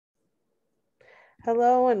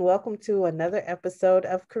Hello and welcome to another episode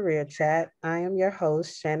of Career Chat. I am your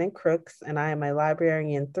host, Shannon Crooks, and I am a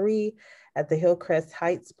librarian 3 at the Hillcrest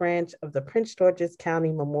Heights branch of the Prince George's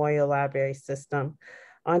County Memorial Library System.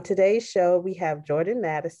 On today's show, we have Jordan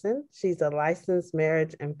Madison. She's a licensed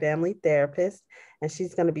marriage and family therapist, and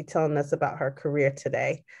she's going to be telling us about her career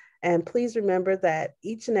today. And please remember that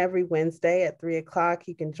each and every Wednesday at 3 o'clock,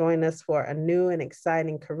 you can join us for a new and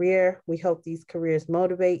exciting career. We hope these careers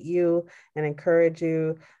motivate you and encourage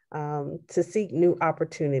you to seek new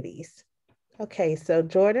opportunities. Okay, so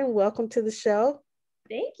Jordan, welcome to the show.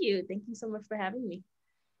 Thank you. Thank you so much for having me.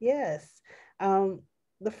 Yes.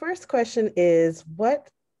 The first question is, what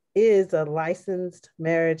is a licensed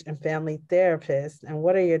marriage and family therapist, and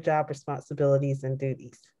what are your job responsibilities and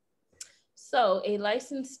duties? So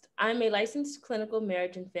I'm a licensed clinical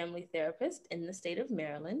marriage and family therapist in the state of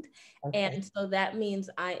Maryland. Okay. And so that means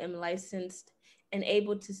I am licensed and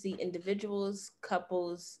able to see individuals,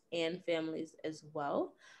 couples, and families as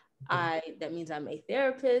well. That means I'm a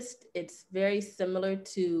therapist. It's very similar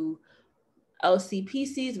to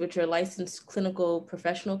LCPCs, which are licensed clinical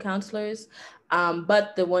professional counselors.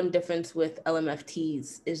 But the one difference with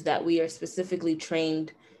LMFTs is that we are specifically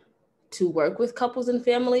trained to work with couples and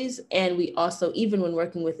families. And we also, even when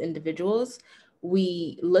working with individuals,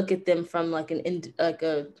 we look at them from like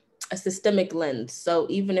a systemic lens. So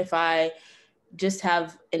even if I just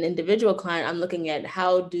have an individual client, I'm looking at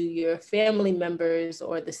how do your family members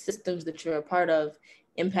or the systems that you're a part of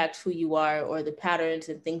impact who you are, or the patterns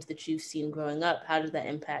and things that you've seen growing up. How does that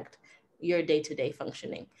impact your day-to-day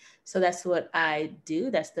functioning? So that's what I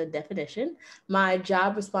do. That's the definition. My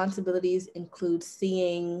job responsibilities include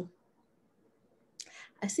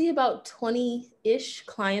I see about 20-ish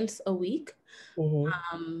clients a week,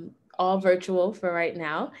 all virtual for right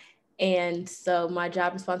now. And so my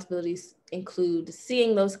job responsibilities include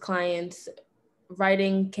seeing those clients,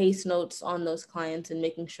 writing case notes on those clients, and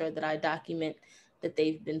making sure that I document that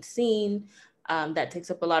they've been seen. That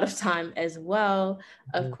takes up a lot of time as well.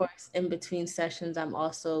 Of course, in between sessions, I'm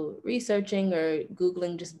also researching or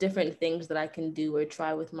Googling just different things that I can do or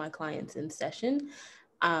try with my clients in session.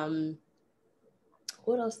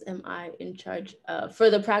 What else am I in charge of? For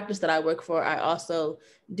the practice that I work for, I also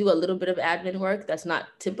do a little bit of admin work that's not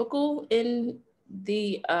typical in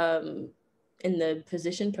the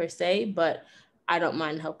position per se, but I don't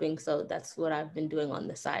mind helping. So that's what I've been doing on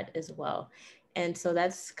the side as well. And so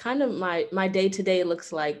that's kind of my day-to-day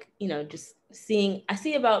looks like, just I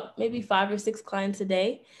see about maybe 5 or 6 clients a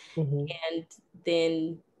day, and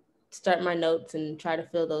then start my notes and try to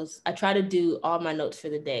fill those. I try to do all my notes for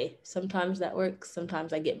the day. Sometimes that works,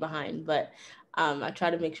 sometimes I get behind, but I try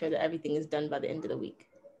to make sure that everything is done by the end of the week.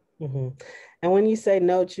 And when you say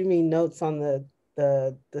notes, you mean notes on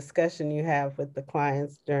the discussion you have with the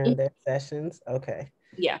clients during their sessions? Okay.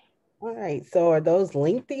 Yeah. All right. So are those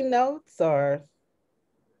lengthy notes or?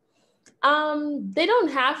 They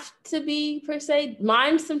don't have to be per se.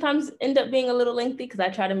 Mine sometimes end up being a little lengthy because I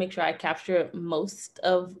try to make sure I capture most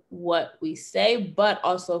of what we say, but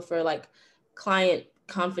also for like client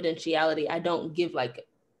confidentiality, I don't give like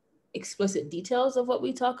explicit details of what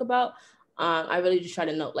we talk about. I really just try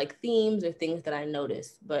to note like themes or things that I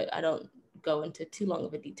notice, but I don't go into too long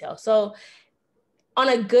of a detail. So on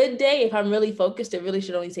a good day, if I'm really focused, it really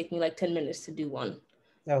should only take me like 10 minutes to do one.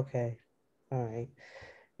 Okay. All right.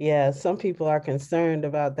 Yeah, some people are concerned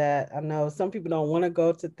about that. I know some people don't want to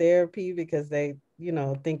go to therapy because they,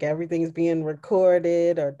 think everything's being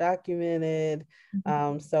recorded or documented.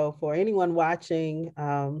 So for anyone watching,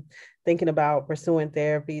 thinking about pursuing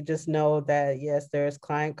therapy, just know that yes, there's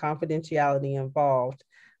client confidentiality involved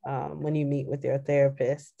when you meet with your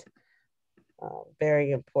therapist.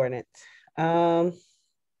 Very important. So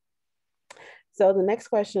the next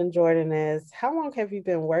question, Jordan, is how long have you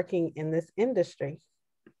been working in this industry?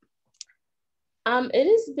 It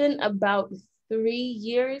has been about 3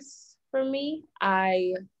 years for me.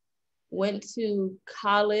 I went to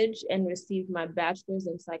college and received my bachelor's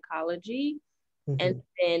in psychology. And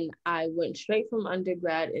then I went straight from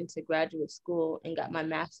undergrad into graduate school and got my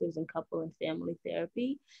master's in couple and family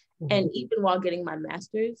therapy. And even while getting my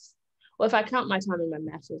master's, well, if I count my time in my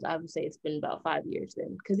master's, I would say it's been about 5 years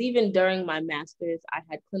then. Because even during my master's, I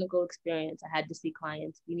had clinical experience. I had to see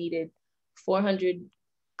clients. We needed 400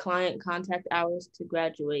 client contact hours to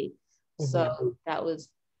graduate. So that was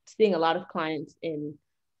seeing a lot of clients in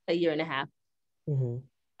a year and a half.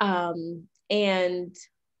 And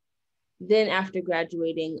then after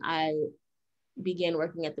graduating, I began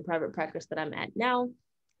working at the private practice that I'm at now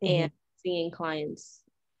and seeing clients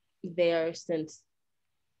there since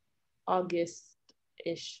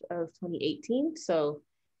August-ish of 2018. So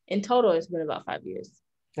In total, it's been about 5 years.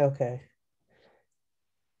 Okay.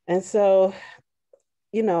 And so,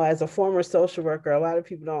 as a former social worker, a lot of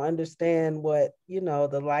people don't understand what,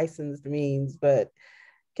 the license means, but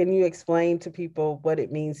can you explain to people what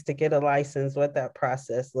it means to get a license, what that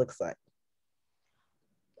process looks like?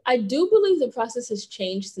 I do believe the process has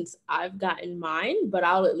changed since I've gotten mine, but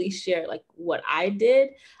I'll at least share like what I did.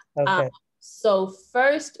 Okay. So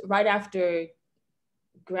first, right after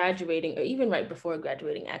graduating, or even right before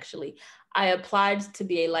graduating, actually, I applied to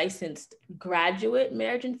be a licensed graduate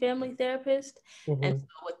marriage and family therapist. Mm-hmm. And so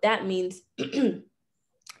what that means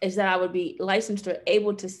is that I would be licensed or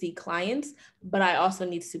able to see clients, but I also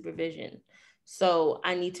need supervision. So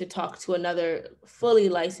I need to talk to another fully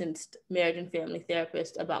licensed marriage and family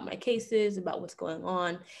therapist about my cases, about what's going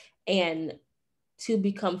on. And to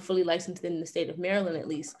become fully licensed in the state of Maryland, at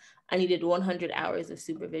least, I needed 100 hours of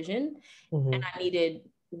supervision, Mm-hmm. and I needed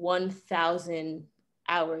 1,000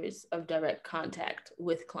 hours of direct contact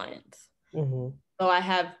with clients. Mm-hmm. So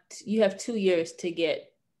you have 2 years to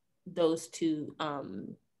get those two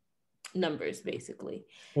numbers, basically.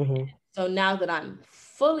 Mm-hmm. So now that I'm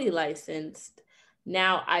fully licensed,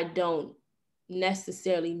 now I don't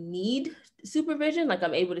necessarily need supervision. Like,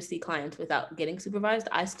 I'm able to see clients without getting supervised.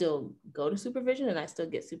 I still go to supervision and I still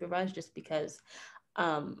get supervised, just because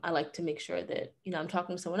I like to make sure that, I'm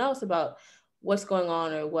talking to someone else about what's going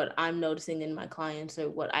on, or what I'm noticing in my clients, or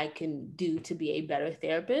what I can do to be a better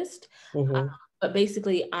therapist. Mm-hmm. But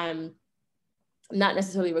basically, I'm not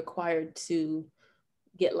necessarily required to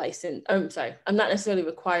get licensed. I'm not necessarily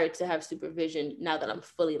required to have supervision now that I'm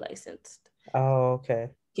fully licensed. Oh, okay.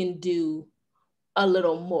 Can do a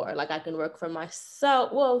little more. Like, I can work for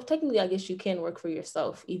myself. Well, technically, I guess you can work for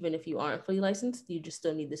yourself even if you aren't fully licensed. You just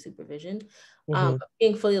still need the supervision. Mm-hmm.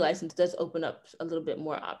 Being fully licensed does open up a little bit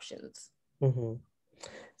more options. Mm-hmm.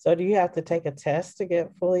 So do you have to take a test to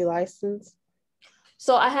get fully licensed?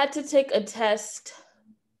 So I had to take a test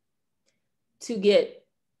to get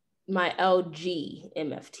my LG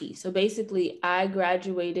MFT. So basically, I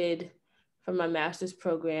graduated from my master's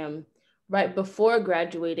program. Right before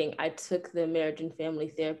graduating, I took the marriage and family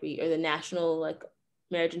therapy, or the national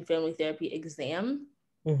marriage and family therapy exam.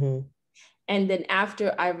 Mm-hmm. And then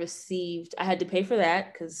after I had to pay for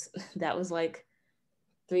that, because that was like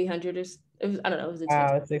 300 or I don't know, it was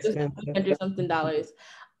expensive. Wow, it's It was expensive. 300 something dollars.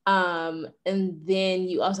 And then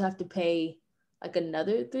you also have to pay like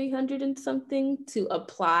another 300 and something to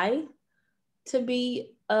apply to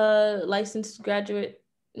be a licensed graduate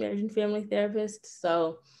marriage and family therapist.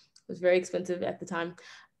 So it was very expensive at the time.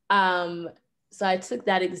 So I took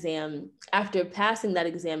that exam. After passing that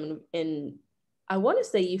exam, and I want to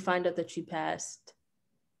say you find out that you passed.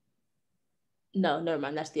 No, never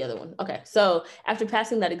mind. That's the other one. Okay. So after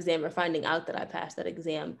passing that exam, or finding out that I passed that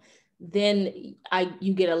exam, then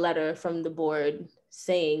you get a letter from the board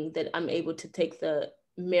saying that I'm able to take the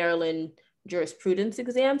Maryland jurisprudence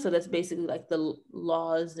exam. So that's basically like the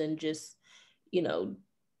laws and just,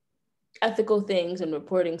 ethical things and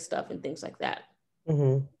reporting stuff and things like that.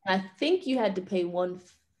 Mm-hmm. I think you had to pay $150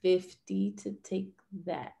 to take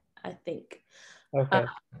that, I think. Okay.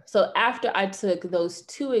 So after I took those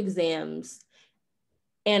two exams,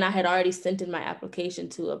 and I had already sent in my application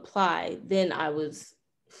to apply, then I was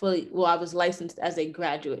licensed as a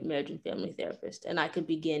graduate marriage and family therapist, and I could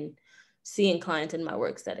begin seeing clients in my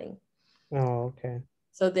work setting. Oh, okay.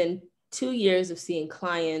 So then 2 years of seeing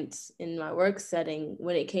clients in my work setting,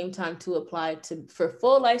 when it came time to apply for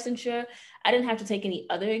full licensure, I didn't have to take any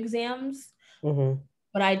other exams, Mm-hmm.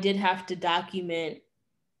 but I did have to document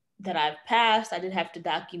that I've passed. I did have to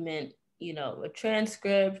document, a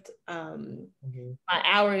transcript, Mm-hmm. my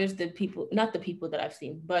hours, not the people that I've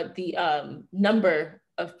seen, but the number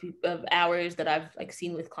of hours that I've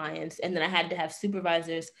seen with clients. And then I had to have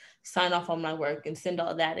supervisors sign off on my work and send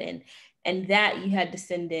all that in. And that you had to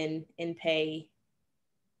send in and pay,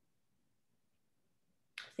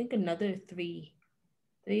 I think, another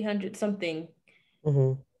 300 something.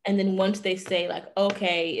 Mm-hmm. And then once they say like,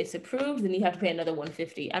 okay, it's approved, then you have to pay another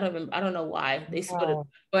 150. I don't remember. I don't know why they split it, Wow,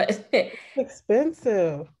 but it's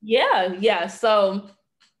expensive. yeah. So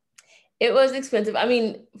it was expensive. I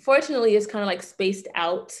mean, fortunately, it's kind of like spaced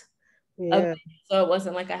out a bit, Yeah. so it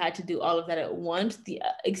wasn't like I had to do all of that at once. The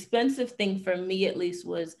expensive thing for me, at least,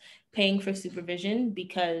 was paying for supervision,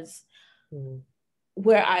 because Mm-hmm.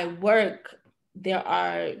 where I work, there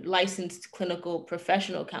are licensed clinical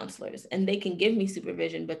professional counselors, and they can give me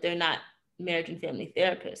supervision, but they're not marriage and family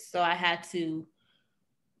therapists. So I had to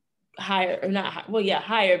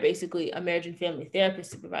hire basically a marriage and family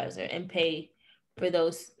therapist supervisor and pay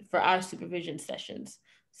for our supervision sessions.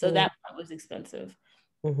 So that part was expensive.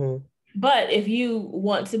 Mm-hmm. But if you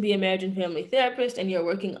want to be a marriage and family therapist and you're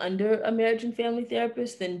working under a marriage and family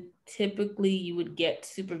therapist, then typically you would get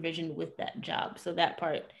supervision with that job. So that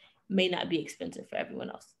part may not be expensive for everyone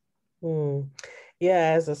else. Hmm.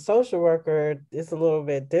 Yeah, as a social worker, it's a little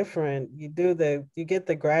bit different. You get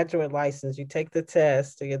the graduate license, you take the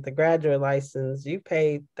test to get the graduate license, you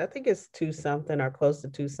pay, I think it's two something or close to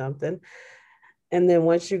two something. And then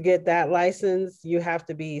once you get that license, you have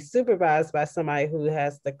to be supervised by somebody who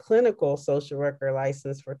has the clinical social worker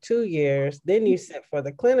license for 2 years. Then you sit for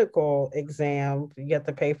the clinical exam. You have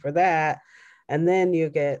to pay for that. And then you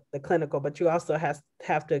get the clinical, but you also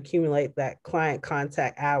have to accumulate that client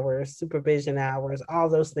contact hours, supervision hours, all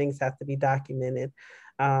those things have to be documented.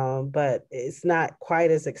 But it's not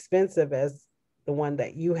quite as expensive as the one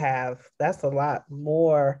that you have. That's a lot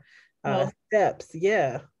more Well, steps.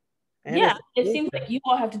 Yeah. And yeah, it's it seems expensive. like you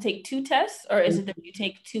all have to take two tests, or is it that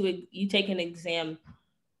you take an exam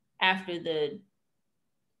after the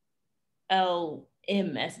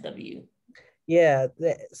LMSW? Yeah,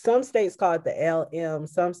 some states call it the LM,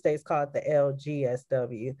 some states call it the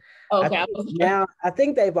LGSW. Oh, I okay, I think wasn't sure. now, I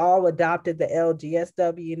think they've all adopted the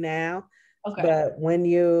LGSW now, Okay. but when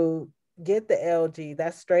you get the LG,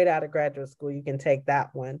 that's straight out of graduate school, you can take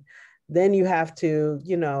that one. Then you have to,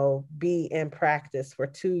 be in practice for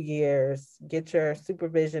 2 years, get your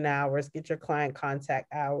supervision hours, get your client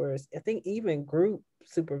contact hours. I think even group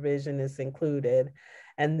supervision is included.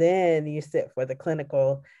 And then you sit for the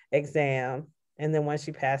clinical exam. And then once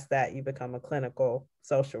you pass that, you become a clinical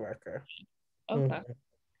social worker. Okay. Mhm.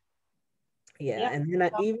 Yeah. Yeah. And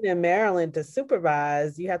then even in Maryland to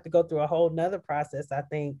supervise, you have to go through a whole nother process, I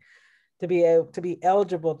think, to be able to be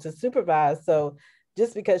eligible to supervise. So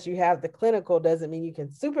just because you have the clinical doesn't mean you can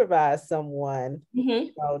supervise someone,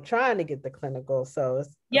 Mm-hmm. trying to get the clinical. So it's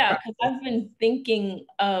a Yeah, because process. I've been thinking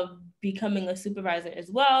of becoming a supervisor as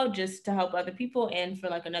well, just to help other people and for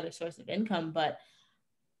like another source of income. But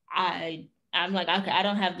I'm like, okay, I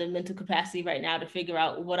don't have the mental capacity right now to figure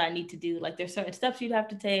out what I need to do. Like there's certain steps you'd have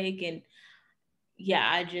to take. And yeah,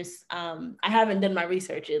 I haven't done my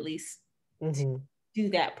research at least to Mm-hmm. do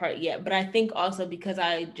that part yet. But I think also because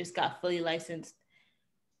I just got fully licensed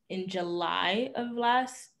in July of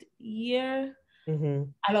last year, Mm-hmm.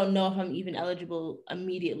 I don't know if I'm even eligible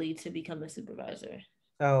immediately to become a supervisor.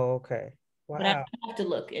 Oh, okay. But I Wow. have to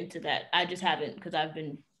look into that. I just haven't because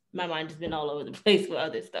my mind has been all over the place with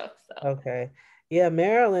other stuff. So Okay. Yeah,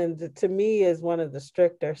 Maryland to me is one of the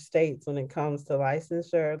stricter states when it comes to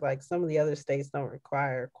licensure. Like some of the other states don't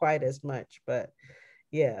require quite as much, but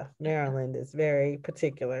yeah, Maryland is very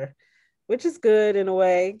particular, which is good in a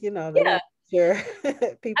way. They yeah, want to make sure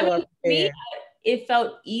I people are mean, me, prepared. it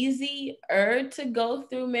felt easier to go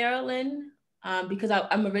through Maryland because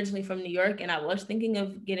I'm originally from New York and I was thinking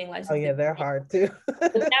of getting Oh licensed in yeah, they're New York, hard too.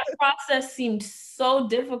 but that process seemed so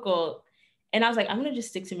difficult. And I was like, I'm gonna just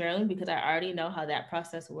stick to Maryland because I already know how that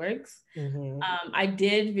process works. Hmm. I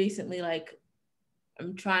did recently, like,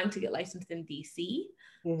 I'm trying to get licensed in DC.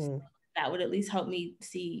 So Hmm. that would at least help me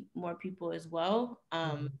see more people as well.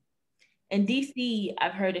 Hmm. In DC,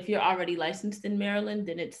 I've heard if you're already licensed in Maryland,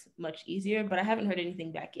 then it's much easier, but I haven't heard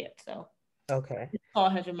anything back yet. So Okay. this call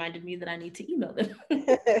has reminded me that I need to email them.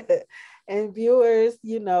 And viewers,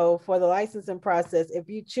 for the licensing process, if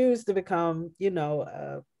you choose to become,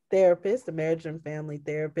 a therapist, a marriage and family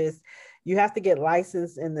therapist, you have to get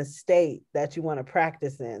licensed in the state that you want to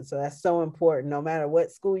practice in. So that's so important. No matter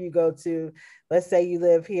what school you go to, let's say you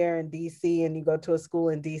live here in DC and you go to a school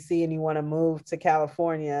in DC and you want to move to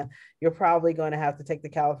California, you're probably going to have to take the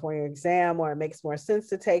California exam, or it makes more sense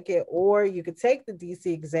to take it, or you could take the DC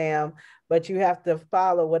exam, but you have to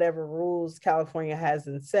follow whatever rules California has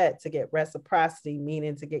in set to get reciprocity,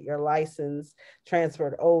 meaning to get your license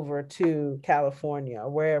transferred over to California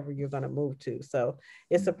or wherever you're going to move to. So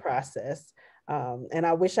it's a process. And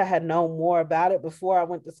I wish I had known more about it before I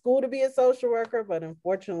went to school to be a social worker, but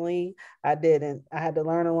unfortunately, I didn't. I had to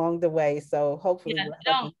learn along the way. So hopefully, Yeah,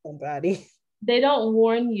 we're helping somebody. they don't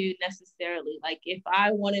warn you necessarily. Like if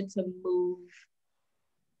I wanted to move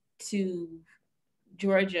to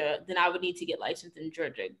Georgia, then I would need to get licensed in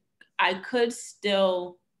Georgia. I could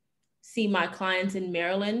still see my clients in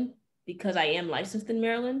Maryland because I am licensed in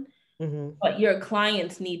Maryland, Mm-hmm. but your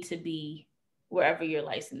clients need to be wherever you're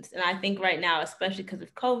licensed. And I think right now, especially because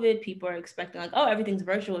of COVID, people are expecting like, oh, everything's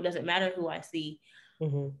virtual. It doesn't matter who I see.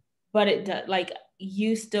 Mm-hmm. But it does, like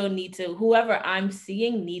you still need to, whoever I'm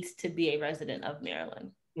seeing needs to be a resident of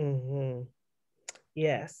Maryland. Mm-hmm.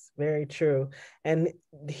 Yes, very true. And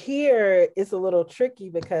here it's a little tricky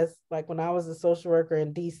because, like, when I was a social worker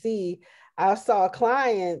in DC, I saw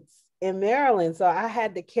clients in Maryland. So I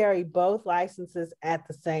had to carry both licenses at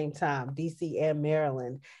the same time, DC and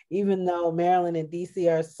Maryland. Even though Maryland and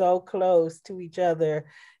DC are so close to each other,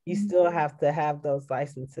 you still have to have those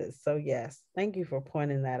licenses. So yes, thank you for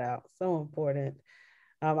pointing that out. So important.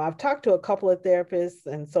 I've talked to a couple of therapists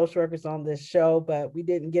and social workers on this show, but we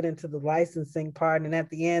didn't get into the licensing part. And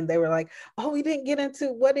at the end, they were like, oh, we didn't get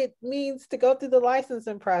into what it means to go through the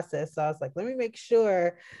licensing process. So I was like, let me make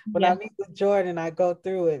sure when I meet with Jordan, I go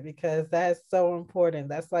through it because that's so important.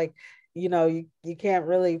 That's like, you can't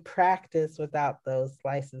really practice without those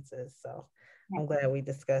licenses. So I'm glad we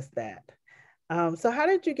discussed that. So how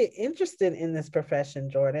did you get interested in this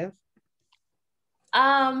profession, Jordan?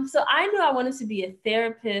 So I knew I wanted to be a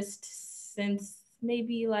therapist since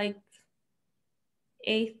maybe like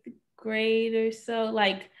 8th grade or so,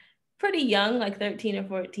 like pretty young, like 13 or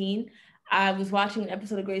 14. I was watching an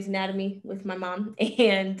episode of Grey's Anatomy with my mom,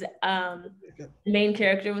 and the main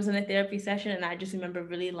character was in a therapy session, and I just remember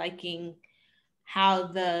really liking how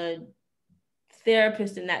the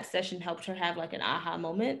therapist in that session helped her have like an aha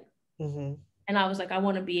moment. Mm-hmm. And I was like, I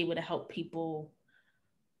want to be able to help people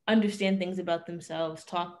understand things about themselves,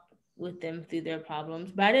 talk with them through their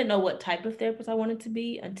problems. But I didn't know what type of therapist I wanted to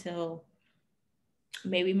be until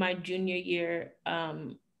maybe my junior year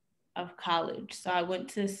of college. So I went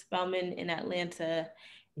to Spelman in Atlanta,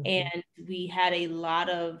 and we had a lot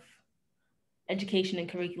of education and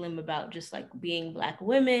curriculum about just like being Black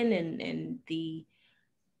women and the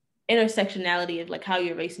intersectionality of like how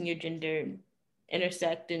your race and your gender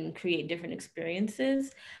intersect and create different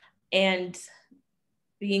experiences. And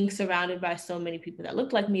being surrounded by so many people that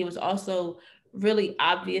looked like me, it was also really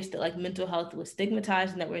obvious that like mental health was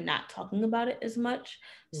stigmatized and that we're not talking about it as much.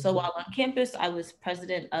 So while on campus, I was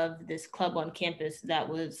president of this club on campus that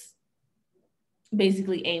was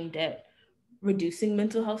basically aimed at reducing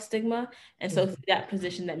mental health stigma. And so that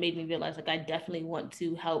position that made me realize like I definitely want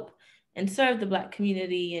to help and serve the Black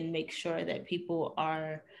community and make sure that people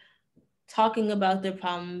are talking about their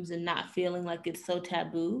problems and not feeling like it's so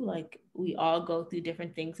taboo. Like we all go through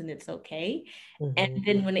different things and it's okay. And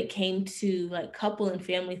then when it came to like couple and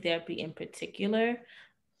family therapy in particular,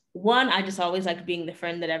 one, I just always liked being the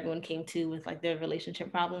friend that everyone came to with like their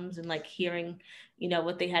relationship problems and like hearing,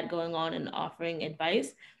 what they had going on and offering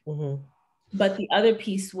advice. But the other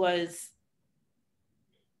piece was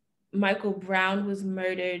Michael Brown was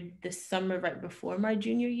murdered the summer right before my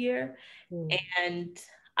junior year. And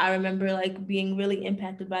I remember like being really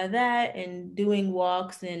impacted by that and doing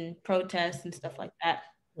walks and protests and stuff like that.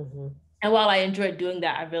 And while I enjoyed doing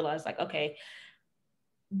that, I realized like, okay,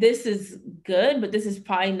 this is good, but this is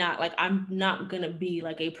probably not like, I'm not going to be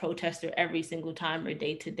like a protester every single time or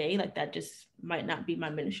day to day. Like that just might not be my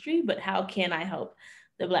ministry, but how can I help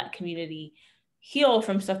the Black community heal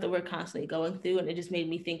from stuff that we're constantly going through? And it just made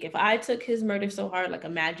me think, if I took his murder so hard, like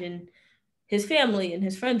imagine his family and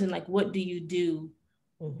his friends, and like, what do you do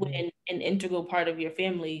when an integral part of your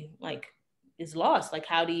family like is lost? Like,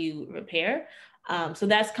 how do you repair? So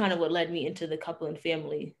that's kind of what led me into the couple and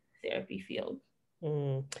family therapy field.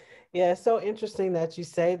 Yeah, it's so interesting that you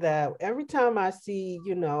say that. Every time I see,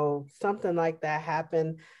 something like that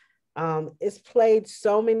happen, it's played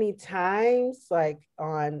so many times, like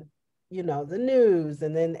on, the news.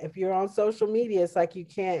 And then if you're on social media, it's like you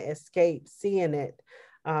can't escape seeing it.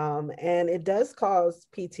 And it does cause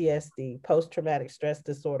PTSD, post-traumatic stress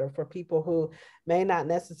disorder, for people who may not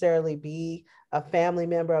necessarily be a family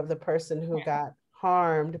member of the person who got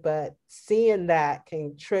harmed, but seeing that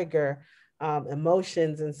can trigger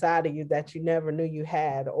emotions inside of you that you never knew you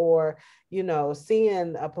had, or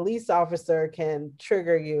seeing a police officer can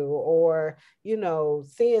trigger you, or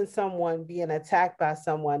seeing someone being attacked by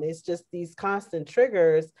someone. It's just these constant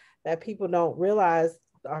triggers that people don't realize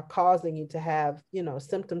are causing you to have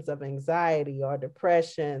symptoms of anxiety or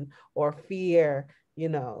depression or fear.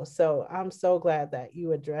 So I'm so glad that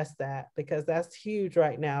you addressed that, because that's huge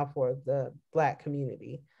right now for the Black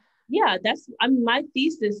community. Yeah, my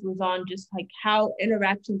thesis was on just like how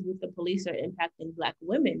interactions with the police are impacting Black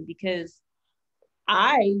women, because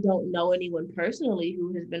I don't know anyone personally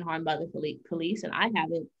who has been harmed by the police, and I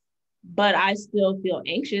haven't, but I still feel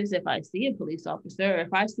anxious if I see a police officer, or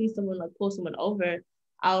if I see someone like pull someone over,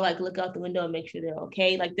 I'll like look out the window and make sure they're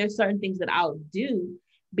okay. Like there's certain things that I'll do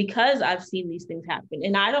because I've seen these things happen.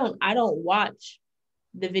 And I don't watch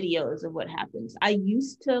the videos of what happens. I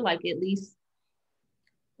used to like at least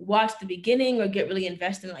watch the beginning or get really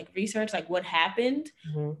invested in like research, like what happened.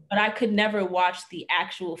 But I could never watch the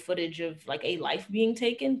actual footage of like a life being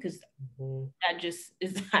taken, because that just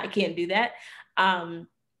is, I can't do that.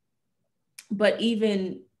 But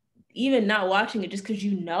even not watching it, just because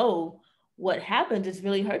what happens is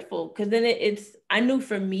really hurtful, because then I knew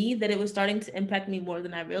for me that it was starting to impact me more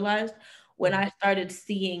than I realized when I started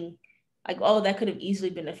seeing like, oh, that could have easily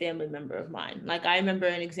been a family member of mine. Like, I remember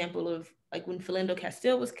an example of like when Philando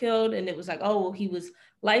Castile was killed, and it was like, oh, well, he was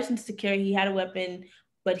licensed to carry, he had a weapon,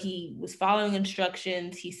 but he was following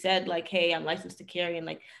instructions. He said like, hey, I'm licensed to carry, and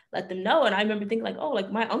like let them know. And I remember thinking like, oh,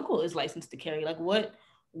 like my uncle is licensed to carry. Like,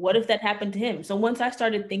 what if that happened to him? So once I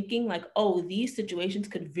started thinking like, oh, these situations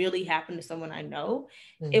could really happen to someone I know,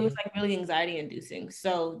 it was like really anxiety inducing.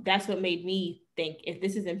 So that's what made me think, if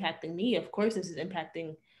this is impacting me, of course this is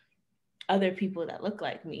impacting other people that look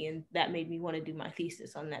like me. And that made me want to do my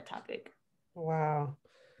thesis on that topic. Wow.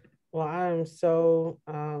 Well, I'm so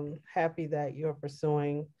happy that you're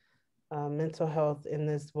pursuing mental health in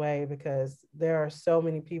this way, because there are so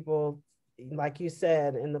many people, like you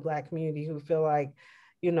said, in the Black community who feel like,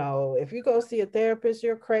 if you go see a therapist,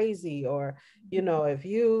 you're crazy, or, if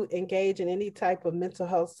you engage in any type of mental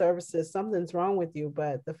health services, something's wrong with you.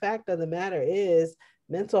 But the fact of the matter is,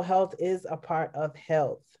 mental health is a part of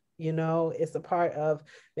health. It's a part of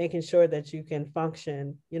making sure that you can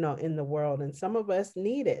function, in the world. And some of us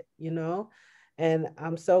need it, and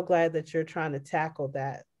I'm so glad that you're trying to tackle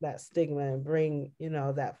that stigma and bring,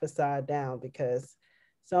 that facade down, because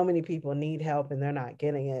so many people need help and they're not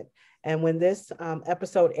getting it. And when this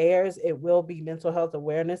episode airs, it will be Mental Health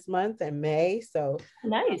Awareness Month in May. So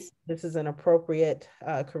nice. This is an appropriate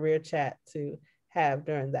career chat to have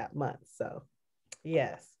during that month. So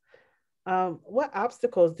yes. What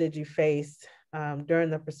obstacles did you face during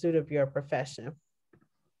the pursuit of your profession?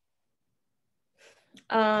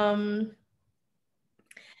 Grad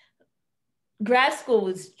school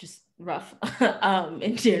was just rough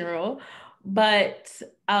in general, but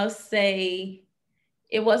I'll say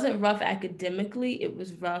it wasn't rough academically, it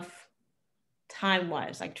was rough time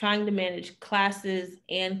wise, like trying to manage classes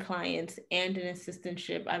and clients and an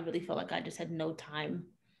assistantship. I really felt like I just had no time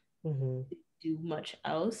to do much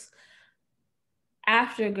else.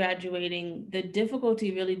 After graduating, the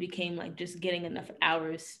difficulty really became like just getting enough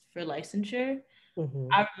hours for licensure.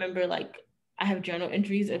 I remember like I have journal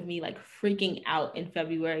entries of me like freaking out in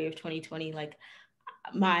February of 2020. Like,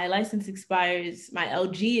 my license expires, my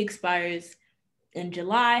LG expires in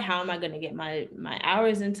July. How am I going to get my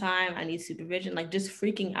hours in time? I need supervision. Like, just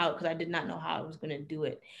freaking out because I did not know how I was going to do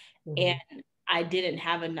it. And I didn't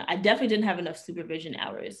have enough. I definitely didn't have enough supervision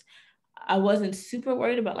hours. I wasn't super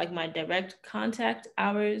worried about like my direct contact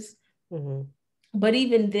hours. But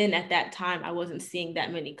even then, at that time, I wasn't seeing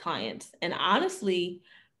that many clients. And honestly,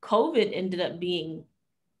 COVID ended up being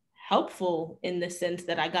helpful in the sense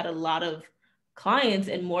that I got a lot of clients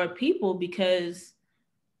and more people, because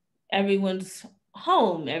everyone's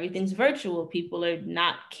home, everything's virtual. People are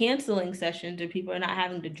not canceling sessions, or people are not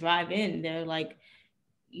having to drive in. They're like,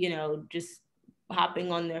 just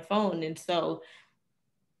hopping on their phone. And so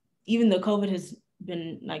even though COVID has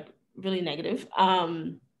been like really negative,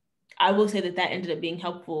 I will say that ended up being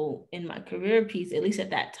helpful in my career piece, at least at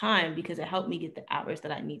that time, because it helped me get the hours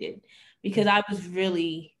that I needed, because I was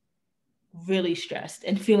really, really stressed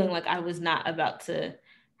and feeling like I was not about to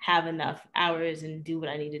have enough hours and do what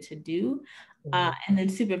I needed to do. And then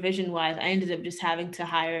supervision wise, I ended up just having to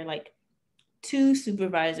hire like 2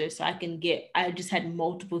 supervisors so I just had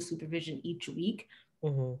multiple supervision each week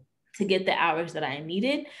to get the hours that I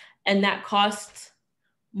needed. And that cost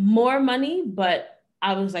more money, but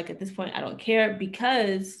I was like, at this point, I don't care,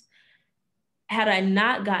 because had I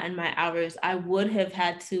not gotten my hours, I would have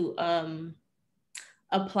had to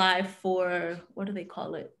apply for, what do they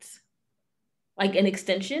call it? Like an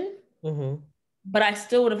extension. But I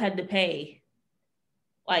still would have had to pay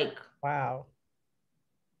like, wow,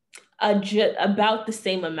 about the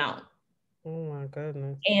same amount. Oh my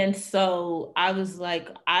goodness. And so I was like,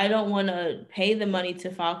 I don't want to pay the money to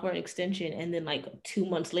file for an extension and then like 2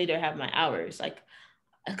 months later have my hours, like,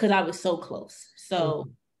 because I was so close.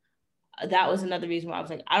 So that was another reason why I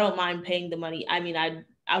was like, I don't mind paying the money. I mean, I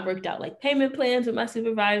worked out like payment plans with my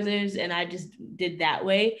supervisors, and I just did that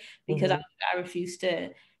way, because I refused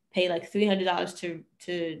to pay like $300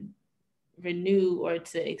 to renew or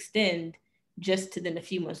to extend, just to then a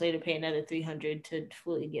few months later pay another 300 to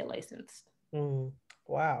fully get licensed.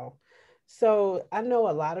 Wow. So I know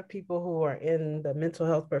a lot of people who are in the mental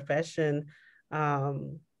health profession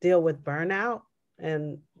deal with burnout.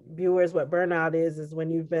 And viewers, what burnout is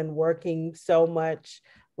when you've been working so much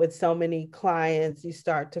with so many clients, you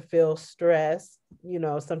start to feel stressed.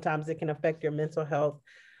 Sometimes it can affect your mental health,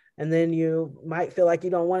 and then you might feel like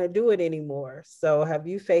you don't want to do it anymore. So have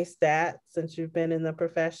you faced that since you've been in the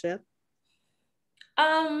profession?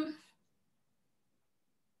 I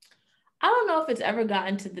don't know if it's ever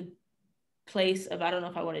gotten to place of, I don't know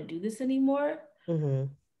if I want to do this anymore.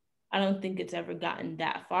 Mm-hmm. I don't think it's ever gotten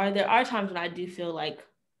that far. There are times when I do feel like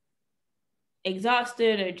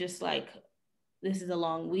exhausted or just like this is a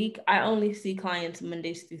long week. I only see clients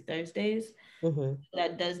Mondays through Thursdays. Mm-hmm.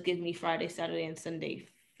 That does give me Friday, Saturday, and Sunday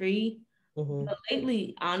free. Mm-hmm. But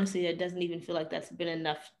lately, honestly, it doesn't even feel like that's been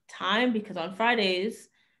enough time because on Fridays,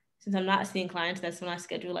 since I'm not seeing clients, that's when I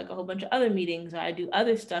schedule like a whole bunch of other meetings or I do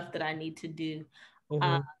other stuff that I need to do. Uh,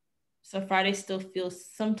 Mm-hmm. so Friday still feels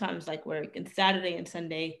sometimes like work, and Saturday and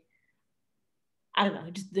Sunday, I don't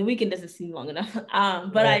know, just the weekend doesn't seem long enough.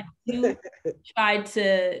 But Right. I do try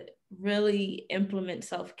to really implement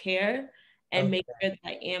self care and make Okay. sure that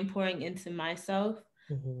I am pouring into myself.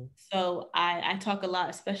 Mm-hmm. So I talk a lot,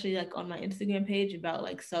 especially like on my Instagram page, about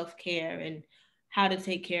like self care and how to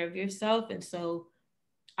take care of yourself. And so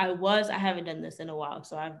I haven't done this in a while,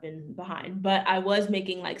 so I've been behind, but I was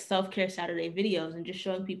making like self care Saturday videos and just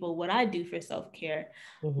showing people what I do for self care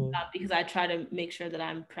Mm-hmm. because I try to make sure that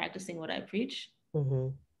I'm practicing what I preach. Mm-hmm.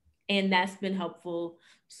 And that's been helpful.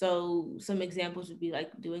 So some examples would be like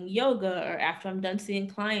doing yoga, or after I'm done seeing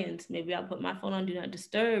clients, maybe I'll put my phone on do not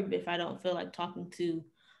disturb if I don't feel like talking to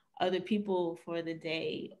other people for the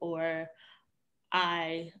day, or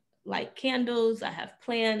I light candles, I have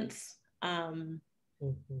plants.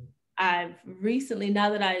 Mm-hmm. I've recently, now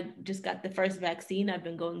that I just got the first vaccine, I've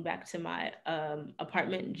been going back to my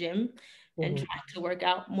apartment gym and Mm-hmm. trying to work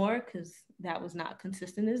out more because that was not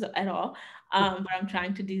consistent at all. But I'm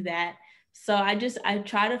trying to do that. So I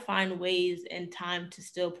try to find ways and time to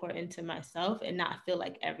still pour into myself and not feel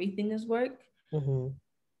like everything is work. Mm-hmm.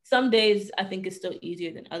 Some days I think it's still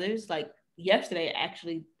easier than others. Like yesterday,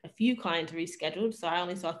 actually, a few clients rescheduled. So I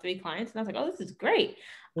only saw 3 clients and I was like, oh, this is great.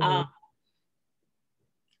 Mm-hmm.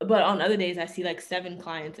 But on other days I see like 7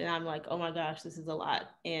 clients and I'm like, oh my gosh, this is a lot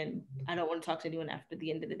and I don't want to talk to anyone after the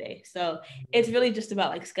end of the day. So it's really just about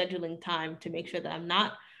like scheduling time to make sure that I'm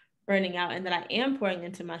not burning out and that I am pouring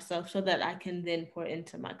into myself so that I can then pour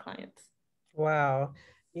into my clients. Wow.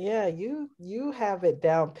 Yeah, you have it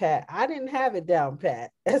down pat. I didn't have it down pat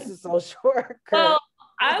as a social worker. Well,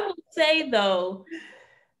 I would say though,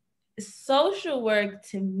 social work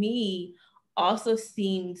to me also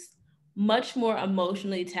seems much more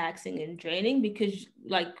emotionally taxing and draining because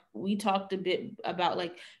like we talked a bit about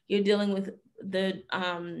like you're dealing with the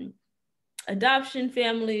adoption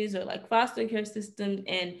families or like foster care systems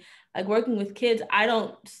and like working with kids. I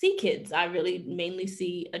don't see kids, I really mainly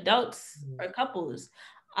see adults Mhm. or couples.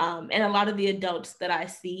 And a lot of the adults that I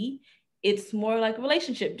see, it's more like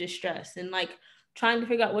relationship distress and like trying to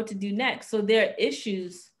figure out what to do next. So their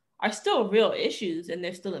issues are still real issues and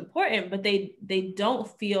they're still important, but they don't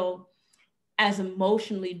feel as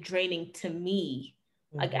emotionally draining to me.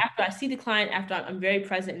 Like Mhm. after I see the client, after I'm very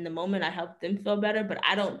present in the moment, I help them feel better, but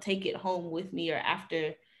I don't take it home with me or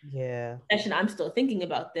after Yeah. session, I'm still thinking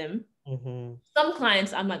about them. Mhm. Some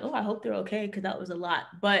clients, I'm like, oh, I hope they're okay because that was a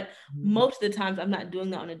lot. But Mhm. most of the times, I'm not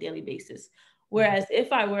doing that on a daily basis. Whereas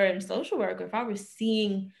if I were in social work, or if I were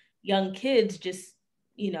seeing young kids just,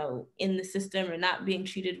 in the system or not being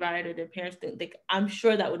treated right, or their parents think, like, I'm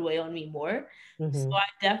sure that would weigh on me more. So Mhm. I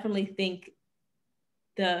definitely think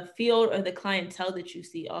the field or the clientele that you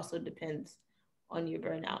see also depends on your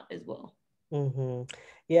burnout as well. Hmm.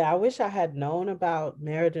 Yeah, I wish I had known about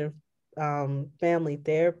marriage and family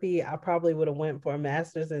therapy. I probably would have went for a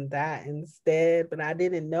master's in that instead, but I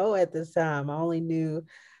didn't know at this time. I only knew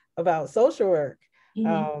about social work,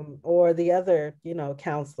 Mm-hmm. or the other,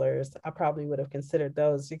 counselors. I probably would have considered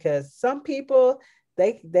those because some people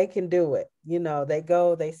they can do it. They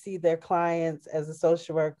go, they see their clients as a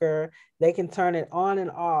social worker, they can turn it on and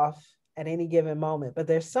off at any given moment. But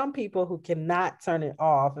there's some people who cannot turn it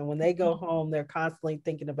off. And when they go home, they're constantly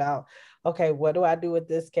thinking about, okay, what do I do with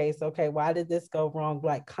this case? Okay, why did this go wrong?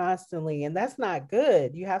 Like constantly. And that's not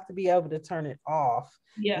good. You have to be able to turn it off,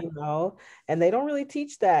 Yeah. you know? And they don't really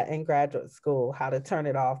teach that in graduate school, how to turn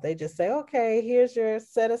it off. They just say, okay, here's your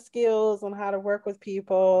set of skills on how to work with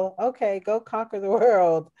people. Okay, go conquer the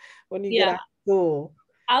world when you get Yeah. out of school.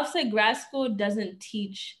 I'll say grad school doesn't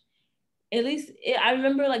teach, at least I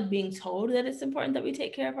remember like being told that it's important that we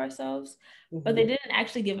take care of ourselves, but they Mm-hmm. didn't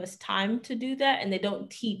actually give us time to do that. And they don't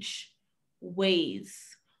teach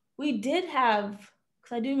ways. We did have,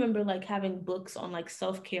 because I do remember like having books on like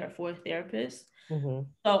self care for therapists. Mm-hmm.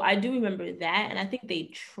 So I do remember that. And I think they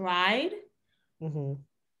tried, Mm-hmm.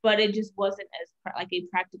 but it just wasn't as like a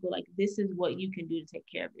practical, like this is what you can do to take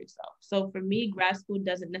care of yourself. So for me, grad school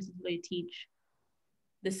doesn't necessarily teach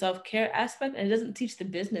the self-care aspect and it doesn't teach the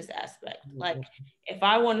business aspect. Like Mm-hmm. if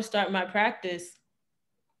I want to start my practice,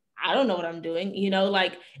 I don't know what I'm doing, you know,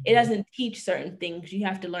 like it doesn't teach certain things. You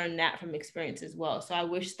have to learn that from experience as well. So I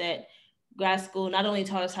wish that grad school not only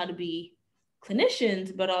taught us how to be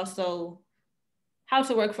clinicians, but also how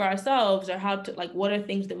to work for ourselves, or how to, like, what are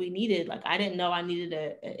things that we needed. Like I didn't know I needed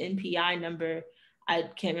an NPI number. I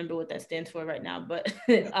can't remember what that stands for right now, but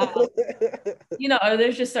you know, or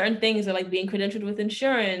there's just certain things, or like being credentialed with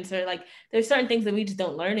insurance, or like there's certain things that we just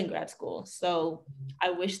don't learn in grad school. So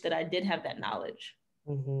I wish that I did have that knowledge.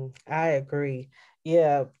 I agree.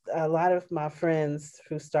 Yeah, a lot of my friends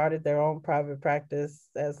who started their own private practice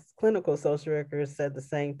as clinical social workers said the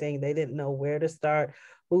same thing. They didn't know where to start,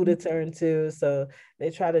 who to turn to. So they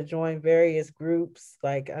try to join various groups.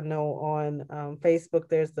 Like I know on Facebook,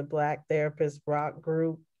 there's the Black Therapist Rock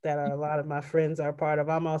group that a lot of my friends are part of.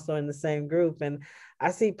 I'm also in the same group. And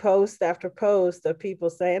I see post after post of people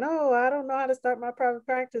saying, oh, I don't know how to start my private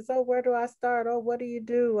practice. Oh, where do I start? Oh, what do you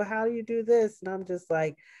do? How do you do this? And I'm just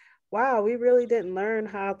like, wow, we really didn't learn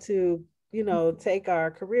how to, take our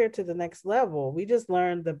career to the next level. We just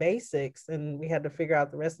learned the basics and we had to figure out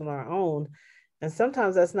the rest on our own. And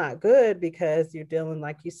sometimes that's not good because you're dealing,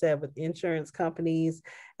 like you said, with insurance companies.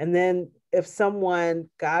 And then if someone,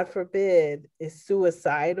 God forbid, is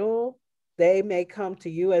suicidal, they may come to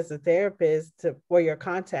you as a therapist for your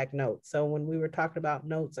contact notes. So when we were talking about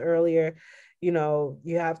notes earlier, you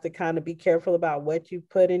have to kind of be careful about what you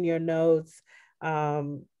put in your notes,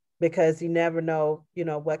 because you never know,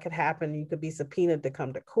 what could happen. You could be subpoenaed to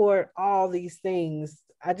come to court, all these things.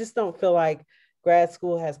 I just don't feel like grad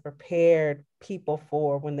school has prepared people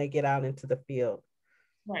for when they get out into the field.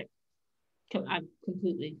 Right. I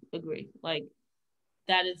completely agree. Like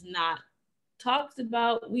that is not talked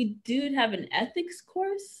about. We do have an ethics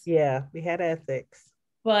course, Yeah, we had ethics.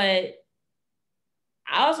 but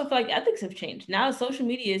I also feel like ethics have changed. Now social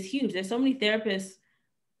media is huge. There's so many therapists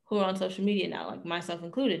who are on social media now, like myself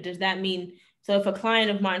included. Does that mean, so if a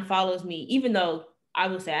client of mine follows me, even though I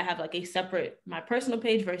will say I have like a separate, my personal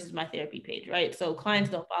page versus my therapy page, right? So clients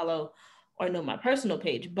don't follow or know my personal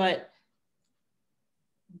page, but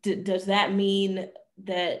does that mean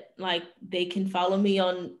that like they can follow me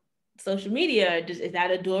on social media? Is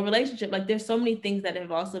that a dual relationship? Like there's so many things that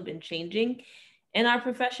have also been changing in our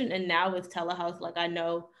profession. And now with telehealth, like I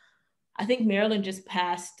think Maryland just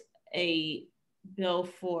passed a bill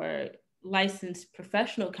for licensed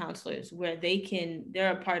professional counselors where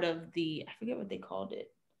they're a part of the, I forget what they called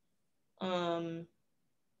it.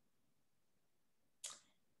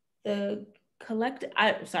 The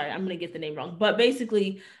sorry, I'm gonna get the name wrong, but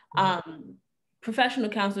basically, professional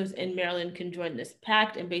counselors in Maryland can join this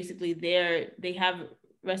pact, and basically they have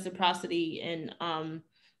reciprocity in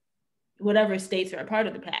whatever states are a part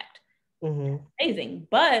of the pact. Amazing,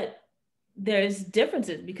 but there's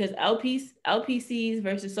differences because LPCs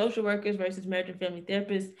versus social workers versus marriage and family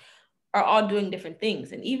therapists are all doing different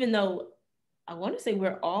things. And even though I want to say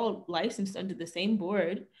we're all licensed under the same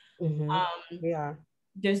board, Yeah.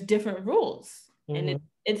 there's different rules, and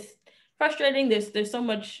it's frustrating. There's so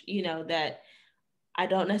much, that I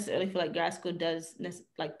don't necessarily feel like grad school does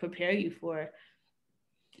like prepare you for.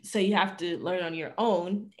 So you have to learn on your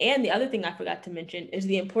own. And the other thing I forgot to mention is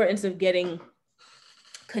the importance of getting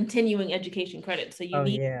continuing education credit. So you Oh,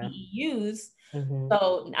 need yeah. CEUs.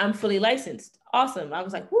 So I'm fully licensed. Awesome. I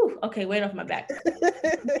was like, whoo, okay, weight off my back.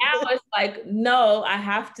 Now it's like, no, I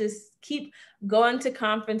have to keep going to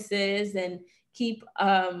conferences and keep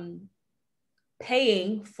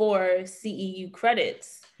paying for CEU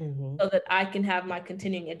credits so that I can have my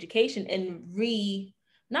continuing education and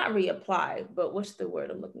not reapply, but what's the word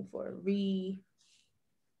I'm looking for?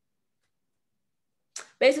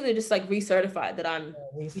 Basically just like recertify that I'm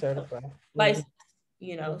Recertify. licensed,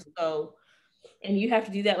 so, and you have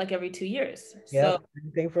to do that like every 2 years. So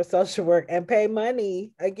Anything for social work and pay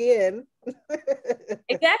money again.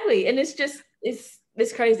 exactly. And it's just,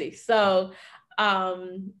 it's crazy. So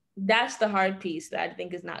that's the hard piece that I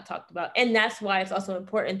think is not talked about. And that's why it's also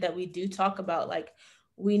important that we do talk about, like,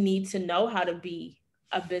 we need to know how to be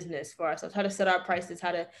a business for ourselves, how to set our prices,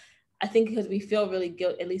 I think because we feel really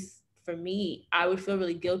guilty, at least for me, I would feel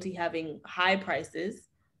really guilty having high prices.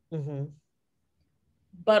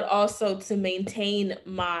 But also to maintain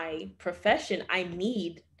my profession, I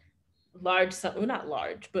need not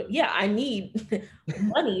large, but yeah, I need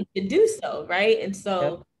money to do so, right? And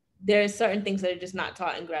so there's certain things that are just not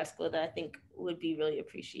taught in grad school that I think would be really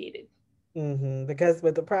appreciated. Because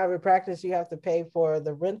with the private practice, you have to pay for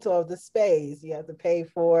the rental of the space. You have to pay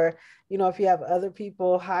for, if you have other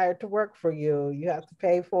people hired to work for you, you have to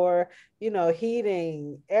pay for,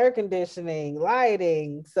 heating, air conditioning,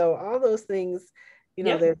 lighting. So all those things,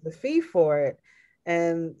 there's a fee for it.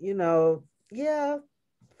 And, yeah,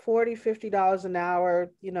 $40, $50 an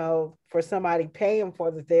hour, for somebody paying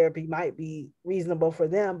for the therapy might be reasonable for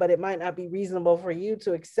them, but it might not be reasonable for you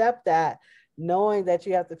to accept that, knowing that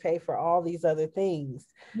you have to pay for all these other things.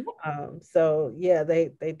 So yeah,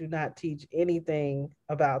 they do not teach anything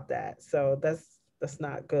about that. So that's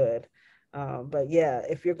not good. But yeah,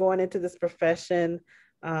 if you're going into this profession,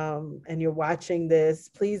 and you're watching this,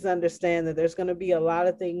 please understand that there's going to be a lot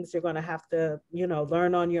of things you're going to have to,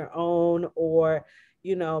 learn on your own, or,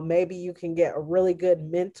 maybe you can get a really good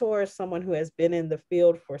mentor, someone who has been in the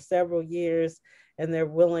field for several years, and they're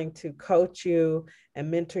willing to coach you and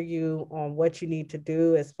mentor you on what you need to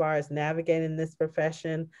do as far as navigating this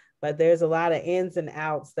profession. But there's a lot of ins and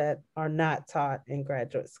outs that are not taught in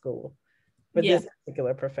graduate school for this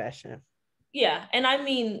particular profession. Yeah. And I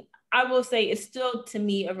mean, I will say it's still, to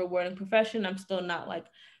me, a rewarding profession. I'm still not like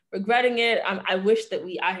regretting it. I wish that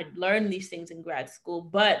I had learned these things in grad school,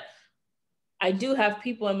 but I do have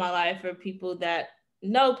people in my life, or people that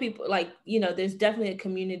know people, like, there's definitely a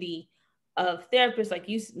community of therapists. Like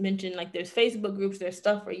you mentioned, like there's Facebook groups, there's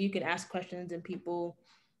stuff where you can ask questions and people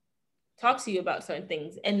talk to you about certain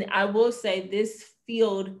things. And I will say this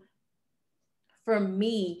field, for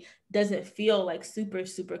me, doesn't feel like super,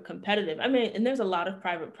 super competitive. I mean, and there's a lot of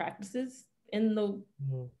private practices in the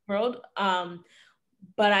world.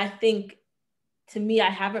 But I think, to me, I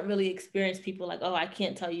haven't really experienced people like, oh, I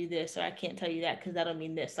can't tell you this, or I can't tell you that because that'll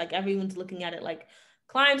mean this. Like, everyone's looking at it like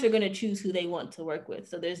clients are going to choose who they want to work with.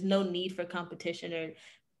 So there's no need for competition or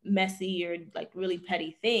messy or like really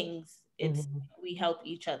petty things. It's we help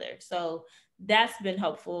each other. So that's been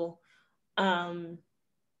helpful. I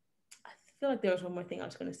feel like there was one more thing I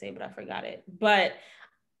was going to say, but I forgot it. But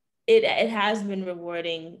it has been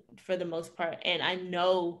rewarding for the most part. And I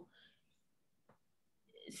know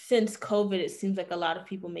since COVID, it seems like a lot of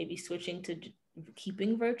people may be switching to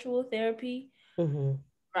keeping virtual therapy.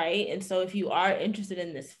 Right. And so if you are interested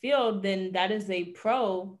in this field, then that is a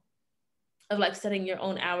pro of like setting your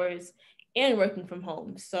own hours and working from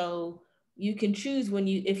home. So you can choose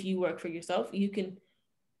if you work for yourself, you can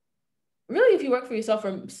really, if you work for yourself,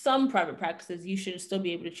 or some private practices, you should still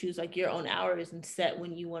be able to choose like your own hours and set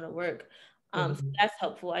when you want to work. So that's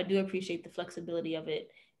helpful. I do appreciate the flexibility of it.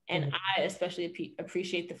 And I especially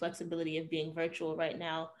appreciate the flexibility of being virtual right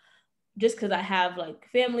now, just because I have like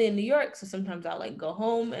family in New York. So sometimes I'll like go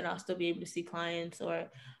home and I'll still be able to see clients, or,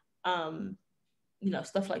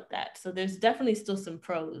 stuff like that. So there's definitely still some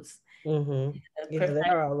pros. Yeah,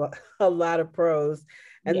 there are a lot of pros.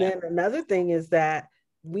 And then another thing is that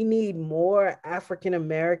we need more African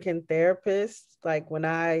American therapists. Like when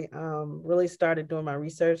I really started doing my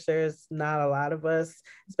research, there's not a lot of us,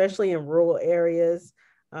 especially in rural areas.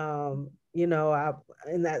 In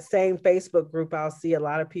that same Facebook group, I'll see a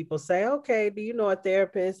lot of people say, okay, do you know a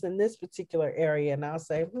therapist in this particular area? And I'll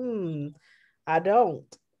say, I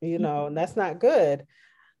don't, and that's not good.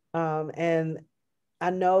 And I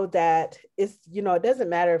know that it doesn't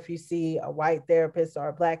matter if you see a white therapist or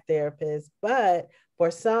a Black therapist, but for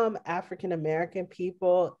some African American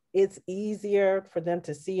people, it's easier for them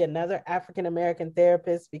to see another African American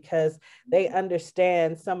therapist because they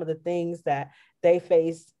understand some of the things that they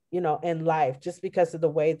face, in life, just because of the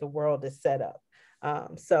way the world is set up.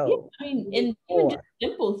 So I mean, and even just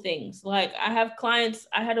simple things. Like I have clients,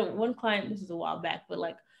 I had one client, this is a while back, but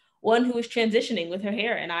like one who was transitioning with her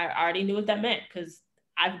hair, and I already knew what that meant because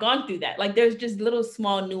I've gone through that. Like there's just little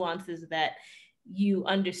small nuances that you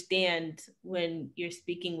understand when you're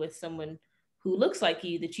speaking with someone who looks like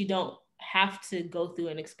you, that you don't have to go through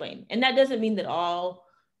and explain. And that doesn't mean that all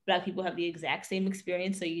Black people have the exact same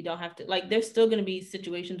experience. So you don't have to, like, there's still going to be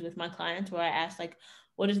situations with my clients where I ask like,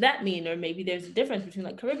 what does that mean? Or maybe there's a difference between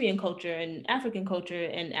like Caribbean culture and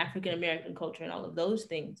African American culture and all of those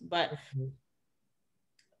things. But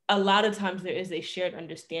a lot of times there is a shared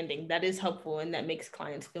understanding that is helpful, and that makes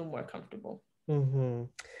clients feel more comfortable.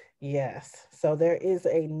 Yes. So there is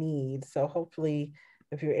a need. So hopefully,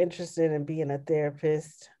 if you're interested in being a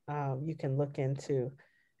therapist, you can look into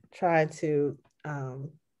trying to,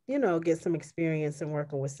 get some experience in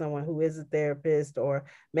working with someone who is a therapist, or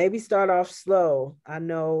maybe start off slow. I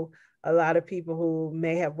know a lot of people who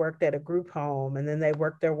may have worked at a group home and then they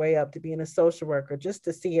work their way up to being a social worker just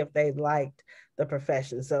to see if they liked the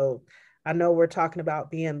profession. So I know we're talking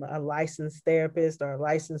about being a licensed therapist or a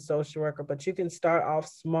licensed social worker, but you can start off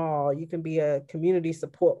small. You can be a community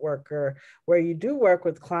support worker where you do work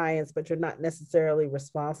with clients, but you're not necessarily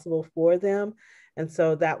responsible for them. And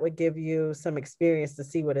so that would give you some experience to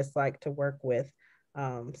see what it's like to work with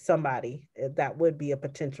somebody that would be a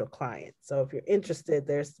potential client. So if you're interested,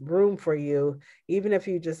 there's room for you, even if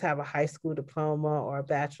you just have a high school diploma or a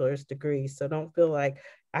bachelor's degree. So don't feel like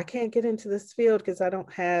I can't get into this field because I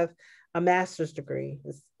don't have a master's degree.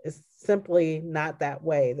 It's simply not that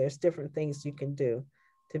way. There's different things you can do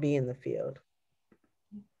to be in the field.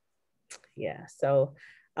 Yeah. So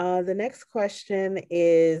the next question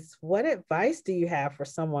is, what advice do you have for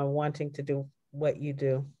someone wanting to do what you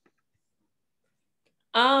do?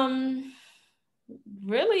 Um,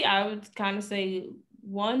 Really, I would kind of say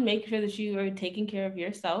one, make sure that you are taking care of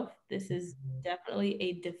yourself. This is definitely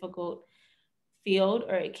a difficult field,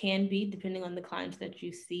 or it can be, depending on the clients that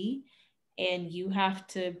you see. And you have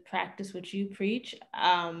to practice what you preach.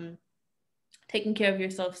 Taking care of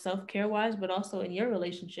yourself self-care wise, but also in your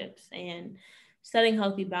relationships, and setting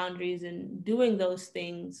healthy boundaries and doing those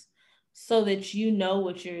things so that you know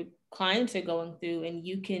what your clients are going through, and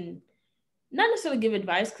you can not necessarily give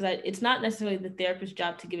advice, because it's not necessarily the therapist's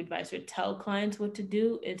job to give advice or tell clients what to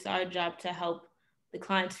do. It's our job to help the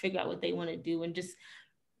clients figure out what they want to do, and just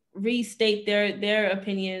restate their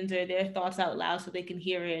opinions or their thoughts out loud so they can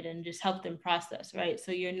hear it, and just help them process, right?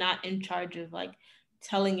 So you're not in charge of like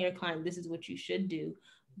telling your client this is what you should do,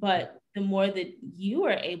 but the more that you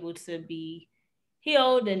are able to be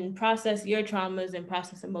healed and process your traumas and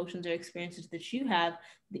process emotions or experiences that you have,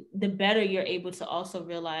 the better you're able to also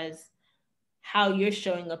realize how you're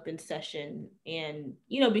showing up in session. And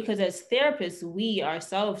because as therapists, we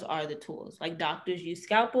ourselves are the tools. Like doctors use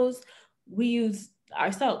scalpels, we use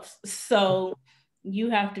ourselves. So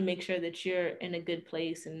you have to make sure that you're in a good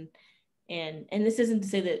place. And this isn't to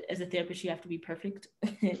say that as a therapist you have to be perfect.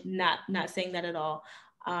 Not saying that at all.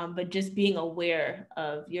 But just being aware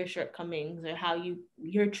of your shortcomings, or how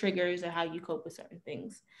your triggers, or how you cope with certain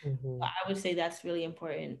things. Mm-hmm. I would say that's really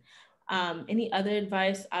important. Any other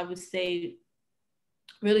advice? I would say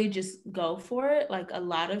really just go for it. Like, a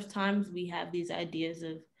lot of times we have these ideas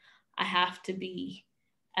of, I have to be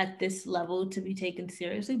at this level to be taken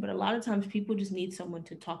seriously, but a lot of times people just need someone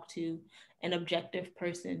to talk to, an objective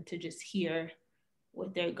person to just hear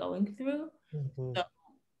what they're going through. Mm-hmm.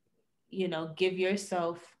 So, give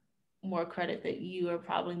yourself more credit that you are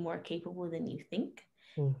probably more capable than you think,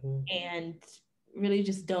 Mm-hmm. and really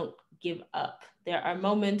just don't give up. There are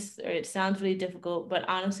moments, or it sounds really difficult, but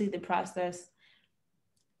honestly the process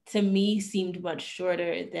to me seemed much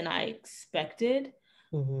shorter than I expected.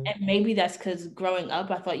 Mm-hmm. And maybe that's because growing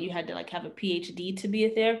up, I thought you had to like have a PhD to be a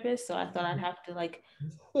therapist. So I thought I'd have to like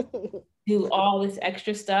do all this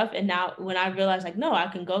extra stuff. And now when I realized like, no, I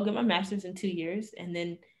can go get my master's in 2 years and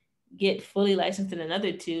then get fully licensed in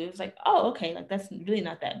another two, it was like, oh, okay, like that's really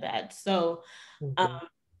not that bad. So um, Mm-hmm.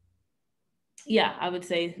 yeah, I would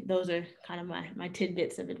say those are kind of my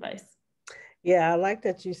tidbits of advice. Yeah, I like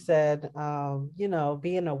that you said,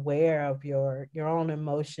 being aware of your own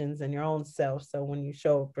emotions and your own self. So when you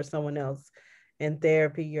show up for someone else in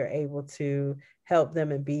therapy, you're able to help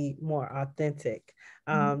them and be more authentic.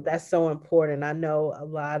 Mhm. That's so important. I know a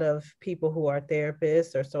lot of people who are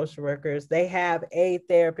therapists or social workers, they have a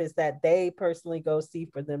therapist that they personally go see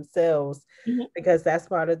for themselves Mhm. because that's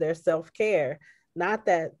part of their self-care. Not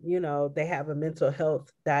that, they have a mental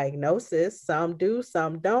health diagnosis. Some do,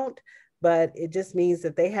 some don't, but it just means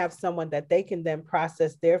that they have someone that they can then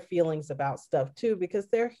process their feelings about stuff too, because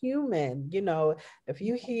they're human. If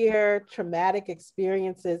you hear traumatic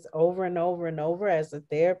experiences over and over and over as a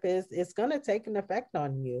therapist, it's going to take an effect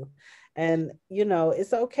on you. And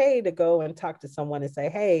it's okay to go and talk to someone and say,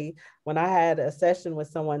 hey, when I had a session with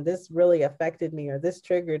someone, this really affected me or this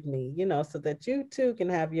triggered me, so that you too can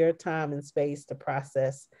have your time and space to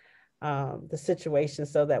process the situation,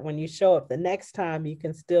 so that when you show up the next time, you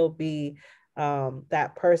can still be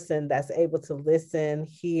that person that's able to listen,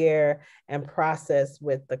 hear, and process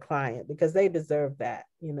with the client, because they deserve that.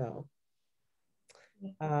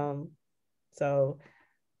 Um, so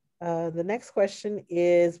the next question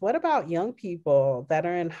is, what about young people that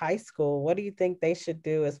are in high school? What do you think they should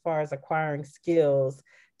do as far as acquiring skills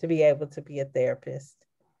to be able to be a therapist?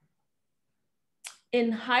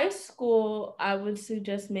 In high school, I would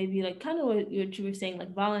suggest maybe like kind of what you were saying,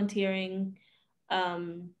 like volunteering.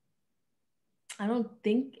 Um, I don't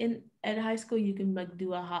think in at high school you can like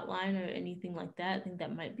do a hotline or anything like that. I think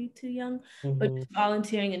that might be too young, but Mm-hmm. just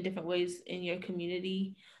volunteering in different ways in your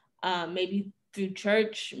community, maybe through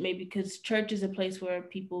church, maybe because church is a place where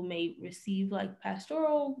people may receive like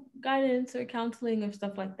pastoral guidance or counseling or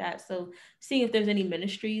stuff like that. So seeing if there's any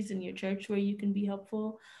ministries in your church where you can be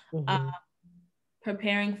helpful. Um, Mm-hmm.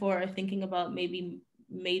 Preparing for or thinking about maybe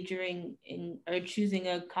majoring in or choosing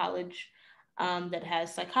a college that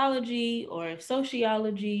has psychology or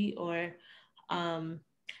sociology or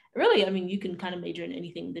Really, I mean, you can kind of major in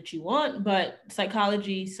anything that you want, but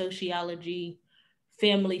psychology, sociology,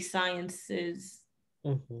 family sciences,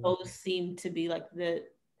 those seem to be like the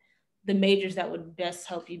majors that would best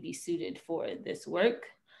help you be suited for this work.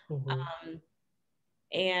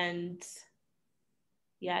 And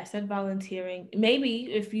yeah, I said volunteering.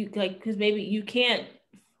 Maybe if you like, because maybe you can't,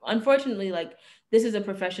 unfortunately, like this is a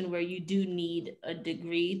profession where you do need a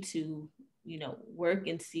degree to, you know, work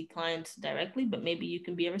and see clients directly, but maybe you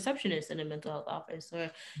can be a receptionist in a mental health office or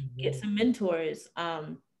get some mentors.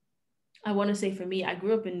 I want to say for me, I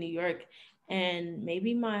grew up in New York, and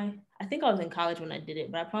maybe I think I was in college when I did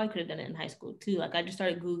it, but I probably could have done it in high school too. Like I just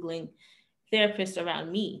started Googling therapists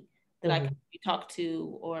around me that I could talk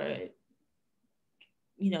to, or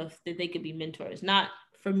you know, that they could be mentors, not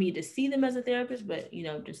for me to see them as a therapist, but you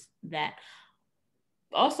know, just that.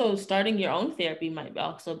 Also, starting your own therapy might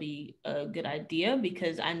also be a good idea,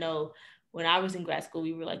 because I know when I was in grad school,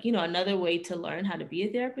 we were like, you know, another way to learn how to be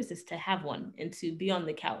a therapist is to have one and to be on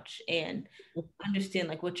the couch and understand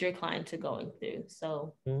like what your clients are going through.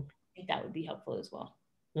 So I think that would be helpful as well.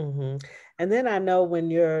 And then I know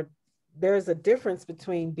there's a difference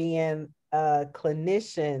between being a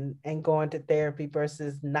clinician and going to therapy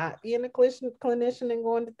versus not being a clinician and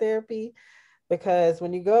going to therapy. Because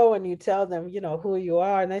when you go and you tell them, you know, who you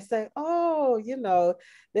are, and they say, oh, you know,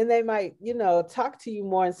 then they might, you know, talk to you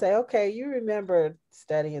more and say, okay, you remember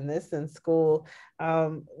studying this in school.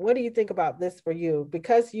 What do you think about this for you?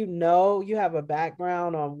 Because you know, you have a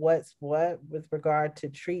background on what's what with regard to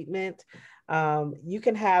treatment. You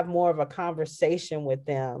can have more of a conversation with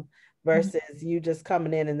them versus you just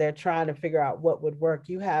coming in and they're trying to figure out what would work.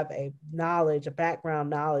 You have a background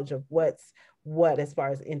knowledge of what's what as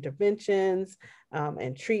far as interventions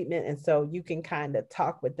and treatment. And so you can kind of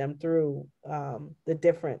talk with them through the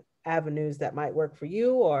different avenues that might work for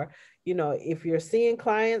you. Or, you know, if you're seeing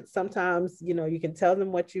clients, sometimes, you know, you can tell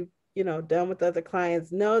them what you know, done with other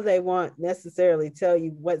clients. No, they won't necessarily tell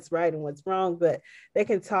you what's right and what's wrong, but they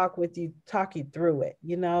can talk you through it,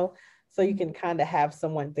 you know, so you can kind of have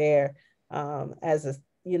someone there as a,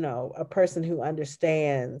 you know, a person who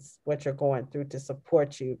understands what you're going through to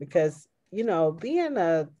support you. Because you know, being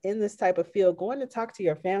in this type of field, going to talk to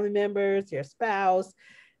your family members, your spouse,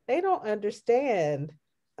 they don't understand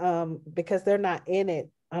because they're not in it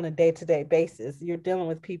on a day-to-day basis. You're dealing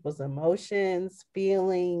with people's emotions,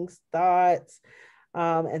 feelings, thoughts,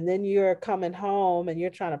 and then you're coming home and you're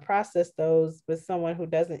trying to process those with someone who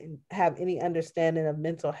doesn't have any understanding of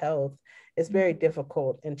mental health. It's very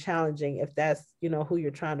difficult and challenging if that's, you know, who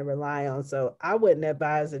you're trying to rely on. So I wouldn't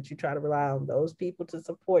advise that you try to rely on those people to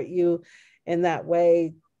support you in that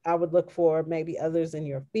way. I would look for maybe others in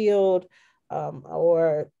your field,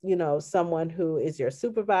 or, you know, someone who is your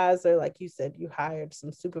supervisor. Like you said, you hired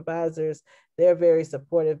some supervisors. They're very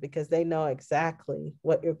supportive because they know exactly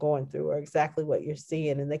what you're going through or exactly what you're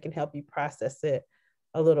seeing, and they can help you process it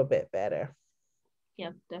a little bit better.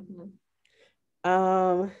 Yeah, definitely.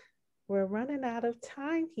 We're running out of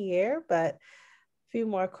time here, but a few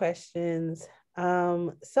more questions.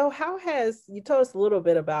 So how has, you told us a little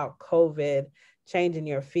bit about COVID changing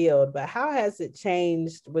your field, but how has it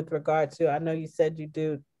changed with regard to, I know you said you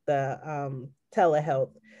do the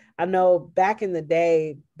telehealth. I know back in the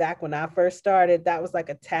day, back when I first started, that was like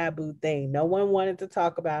a taboo thing. No one wanted to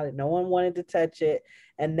talk about it. No one wanted to touch it.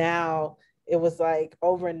 And now it was like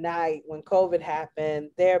overnight when COVID happened,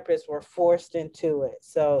 therapists were forced into it.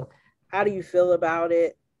 So how do you feel about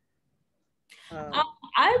it?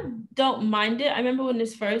 I don't mind it. I remember when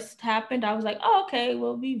this first happened, I was like, oh, okay,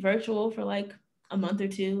 we'll be virtual for like a month or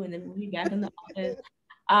two and then we'll be back in the office.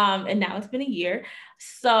 And now it's been a year.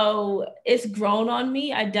 So it's grown on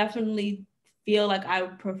me. I definitely feel like I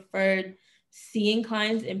preferred seeing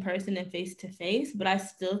clients in person and face to face, but I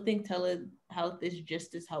still think telehealth is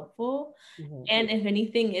just as helpful. And if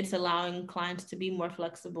anything, it's allowing clients to be more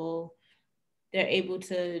flexible. They're able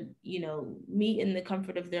to, you know, meet in the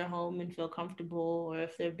comfort of their home and feel comfortable. Or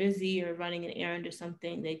if they're busy or running an errand or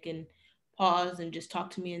something, they can pause and just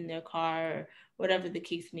talk to me in their car or whatever the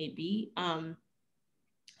case may be.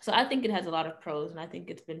 So I think it has a lot of pros, and I think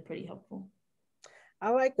it's been pretty helpful.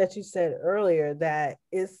 I like that you said earlier that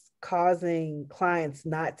it's causing clients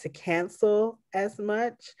not to cancel as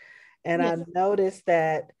much. And I noticed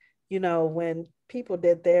that, you know, when people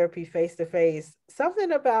did therapy face to face,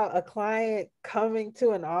 something about a client coming to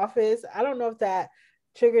an office, I don't know if that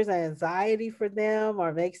triggers anxiety for them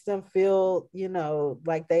or makes them feel, you know,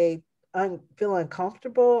 like they feel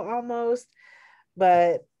uncomfortable almost.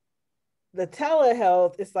 But the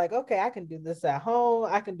telehealth, it's like, okay, I can do this at home.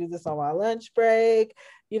 I can do this on my lunch break.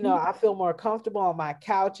 I feel more comfortable on my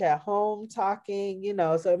couch at home talking,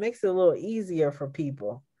 so it makes it a little easier for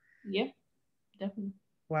people. Yeah, definitely.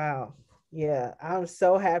 Wow. Yeah. I'm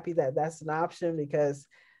so happy that that's an option because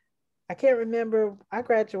I can't remember. I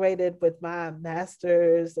graduated with my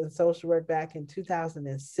master's in social work back in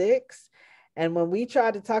 2006. And when we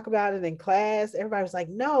tried to talk about it in class, everybody was like,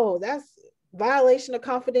 no, that's violation of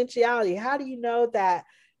confidentiality. How do you know that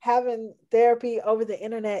having therapy over the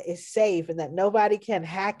internet is safe and that nobody can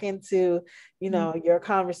hack into, your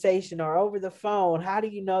conversation or over the phone? How do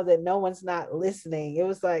you know that no one's not listening? It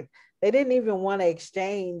was like, they didn't even want to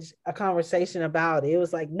exchange a conversation about it. It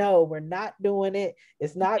was like, no, we're not doing it.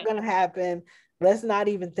 It's not going to happen. Let's not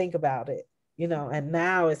even think about it, and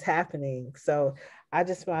now it's happening. So I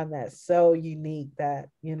just find that so unique that,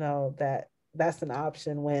 that's an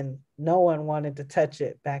option when no one wanted to touch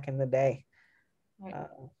it back in the day. Right.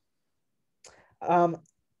 Um,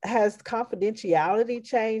 has confidentiality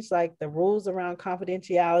changed? Like the rules around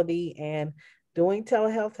confidentiality and doing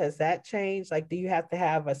telehealth, has that changed? Like, do you have to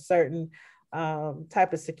have a certain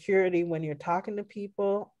type of security when you're talking to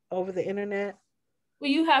people over the internet? Well,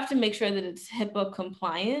 you have to make sure that it's HIPAA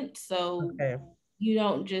compliant. So Okay. you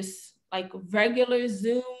don't just like regular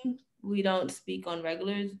Zoom. We don't speak on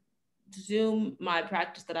regular Zoom. My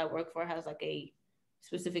practice that I work for has like a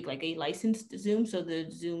specific, like a licensed Zoom. So the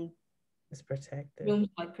Zoom It's protected. rooms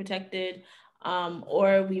like protected.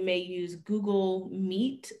 Or we may use Google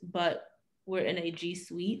Meet, but we're in a G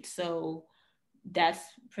Suite. So that's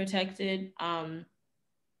protected.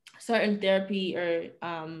 Certain therapy or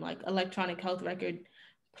like electronic health record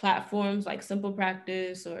platforms like Simple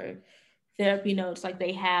Practice or Therapy Notes, like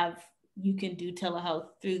they have, you can do telehealth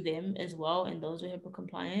through them as well, and those are HIPAA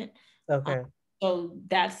compliant. Um, Okay. so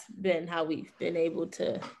that's been how we've been able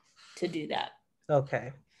to do that.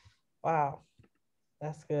 Okay. Wow.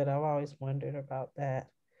 That's good. I've always wondered about that.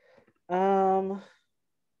 Um,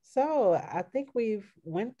 So I think we've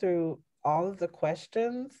went through all of the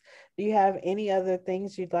questions. Do you have any other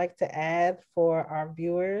things you'd like to add for our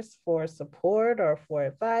viewers for support or for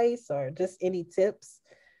advice or just any tips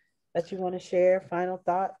that you want to share? Final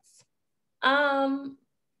thoughts? Um,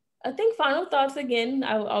 I think final thoughts again,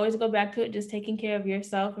 I will always go back to it, just taking care of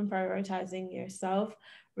yourself and prioritizing yourself,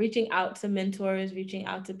 reaching out to mentors, reaching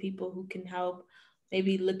out to people who can help,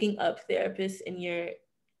 maybe looking up therapists in your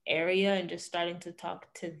area and just starting to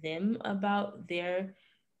talk to them about their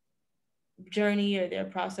journey or their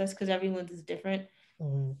process because everyone's is different.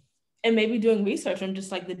 Mhm. And maybe doing research on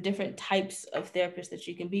just like the different types of therapists that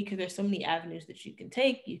you can be because there's so many avenues that you can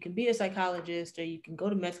take. You can be a psychologist, or you can go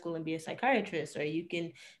to med school and be a psychiatrist, or you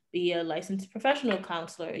can be a licensed professional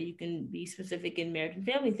counselor, or you can be specific in marriage and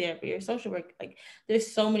family therapy or social work. Like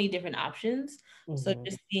there's so many different options. So Mhm.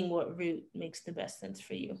 just seeing what route makes the best sense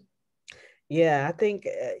for you. Yeah, I think,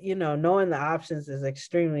 knowing the options is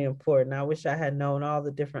extremely important. I wish I had known all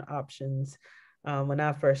the different options when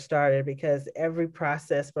I first started because every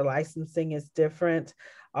process for licensing is different.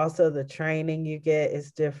 Also, the training you get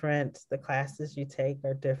is different. The classes you take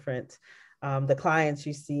are different. The clients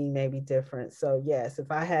you see may be different. So, yes,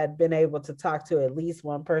 if I had been able to talk to at least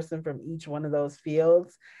one person from each one of those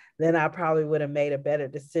fields, then I probably would have made a better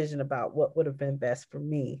decision about what would have been best for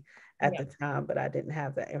me at Yeah. the time, but I didn't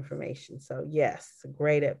have that information. So, yes,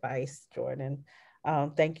 great advice, Jordan.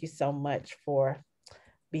 Thank you so much for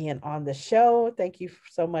being on the show. Thank you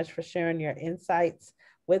so much for sharing your insights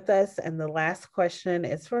with us. And the last question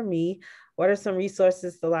is for me. What are some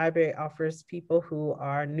resources the library offers people who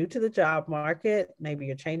are new to the job market? Maybe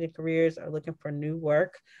you're changing careers or looking for new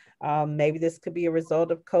work. Maybe this could be a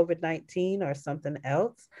result of COVID-19 or something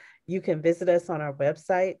else. You can visit us on our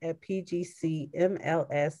website at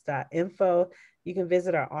pgcmls.info. You can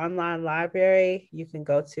visit our online library. You can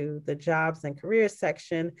go to the jobs and careers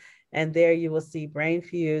section, and there you will see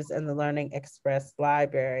BrainFuse and the Learning Express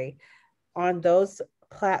library. On those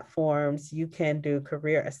platforms, you can do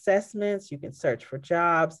career assessments, you can search for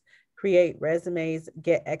jobs, create resumes,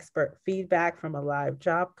 get expert feedback from a live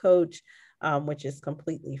job coach, which is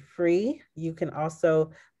completely free. You can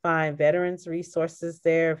also find veterans resources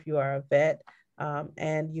there if you are a vet.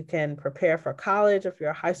 And you can prepare for college if you're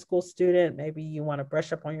a high school student. Maybe you want to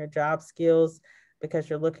brush up on your job skills because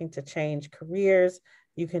you're looking to change careers.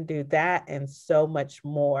 You can do that and so much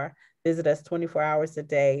more. Visit us 24 hours a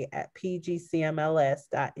day at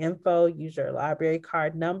pgcmls.info. Use your library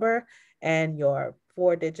card number and your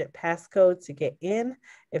 4-digit passcode to get in.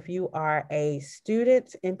 If you are a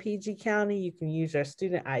student in PG County, you can use your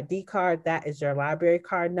student ID card. That is your library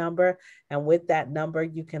card number. And with that number,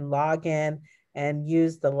 you can log in and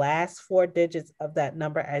use the last 4 digits of that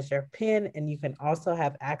number as your PIN. And you can also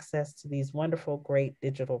have access to these wonderful, great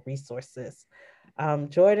digital resources.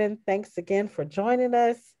 Jordan, thanks again for joining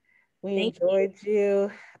us. We Thank you. enjoyed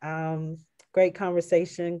you. Great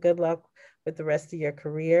conversation. Good luck with the rest of your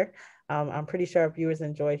career. I'm pretty sure our viewers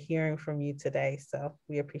enjoyed hearing from you today, so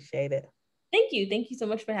we appreciate it. Thank you. Thank you so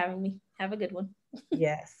much for having me. Have a good one.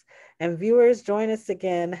 Yes. And viewers, join us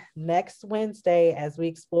again next Wednesday as we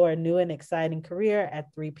explore a new and exciting career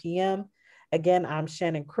at 3 p.m. Again, I'm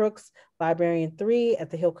Shannon Crooks, Librarian 3 at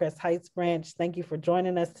the Hillcrest Heights branch. Thank you for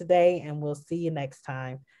joining us today, and we'll see you next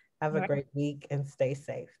time. Have a great week and stay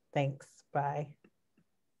safe. Thanks. Bye.